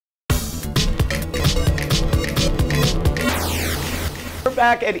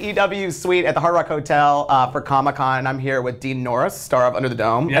back at EW's suite at the Hard Rock Hotel for Comic-Con, and I'm here with Dean Norris, star of Under the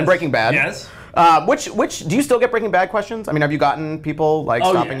Dome and Breaking Bad. Yes. Which do you still get Breaking Bad questions? I mean, have you gotten people like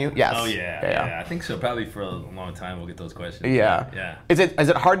stopping you? Yes. Oh yeah. I think so. Probably for a long time we'll get those questions. Yeah. Yeah. Is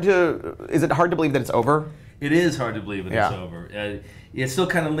it hard to believe that it's over? It is hard to believe that it's over. It still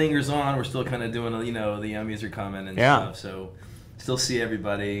kind of lingers on. We're still kind of doing, the Emmys are coming and stuff. So still see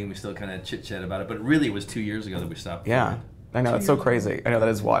everybody, and we still kind of chit chat about it. But really, it was 2 years ago that we stopped. Yeah, I know, that's so crazy. I know, that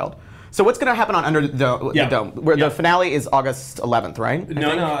is wild. So what's going to happen on Under the Dome? Where the finale is August 11th, right?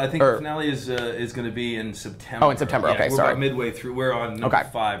 I think the finale is going to be in September. Oh, in September. Yeah, okay, we're sorry. about midway through. We're on number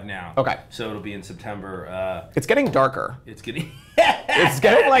 5 now. Okay. So it'll be in September. It's getting darker. It's getting. It's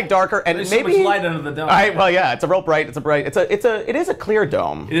getting like darker, and There's maybe so much light under the dome. Well, yeah, it's a real bright. It is a clear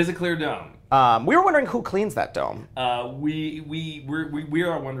dome. It is a clear dome. We were wondering who cleans that dome. We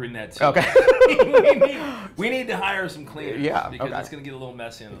are wondering that too. Okay. we need to hire some cleaners. Yeah. Because it's going to get a little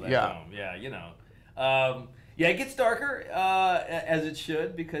messy under that dome. Yeah, it gets darker as it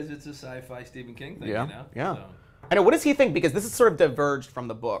should because it's a sci-fi Stephen King thing. Yeah. So. I know. What does he think? Because this is sort of diverged from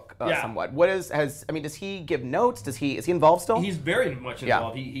the book somewhat. Does he give notes? Is he involved still? He's very much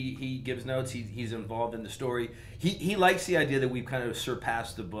involved. He gives notes. He's involved in the story. He likes the idea that we've kind of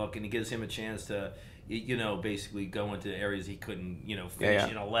surpassed the book, and it gives him a chance to, basically go into areas he couldn't, finish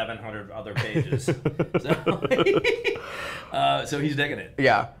in 1,100 other pages. So he's digging it.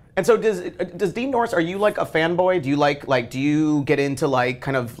 Yeah. And so does Dean Norris, are you like a fanboy? Do you do you get into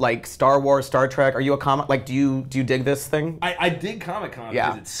kind of Star Wars, Star Trek? Are you a comic, do you dig this thing? I dig Comic-Con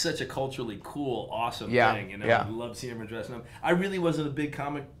because it's such a culturally cool, awesome thing. I love seeing everyone dressing up. I really wasn't a big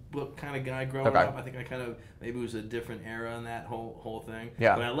comic book kind of guy growing up. I think I kind of, maybe it was a different era in that whole thing.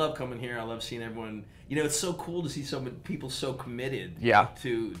 Yeah. But I love coming here. I love seeing everyone. It's so cool to see so many people so committed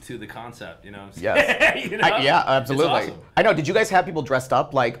to the concept, Yes. Yeah, absolutely. It's awesome. I know. Did you guys have people dressed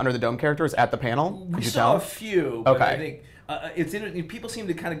up like Under the Dome characters at the panel? We saw a few, but I think it's interesting. People seem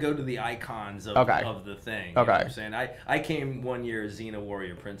to kind of go to the icons of the thing. You know what I'm saying? I came one year as Xena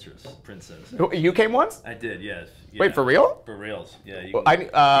Warrior Princess. You came once? I did, yes. Yeah. Wait, for real? For reals, yeah. You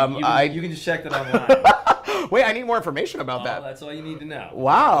can just check that online. Wait, I need more information about that. That's all you need to know.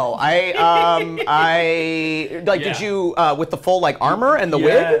 Wow, did you with the full armor and the wig?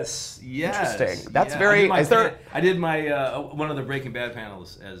 Yes. Interesting. That's very. I did my one of the Breaking Bad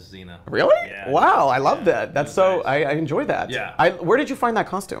panels as Xena. Really? Yeah. Wow, I love that. That's so. Nice. I enjoy that. Yeah. Where did you find that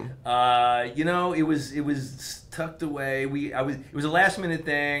costume? It was tucked away. It was a last minute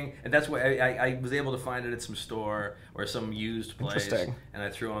thing, and that's why I was able to find it at some store or some used place. Interesting. And I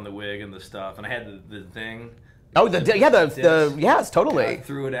threw on the wig and the stuff, and I had the thing. Oh, yes, totally. I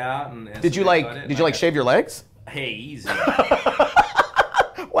threw it out and did you shave your legs? Hey, easy.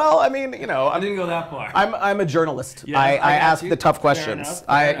 Well, I mean, I didn't go that far. I'm a journalist. Yeah, I ask the tough questions.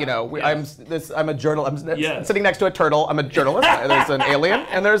 Fair enough. I'm a journalist. I'm sitting next to a turtle. I'm a journalist. There's an alien,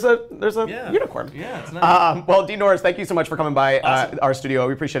 and there's a unicorn. Yeah, it's nice. Well, Dean Norris, thank you so much for coming by our studio.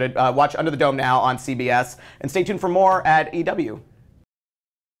 We appreciate it. Watch Under the Dome now on CBS, and stay tuned for more at EW.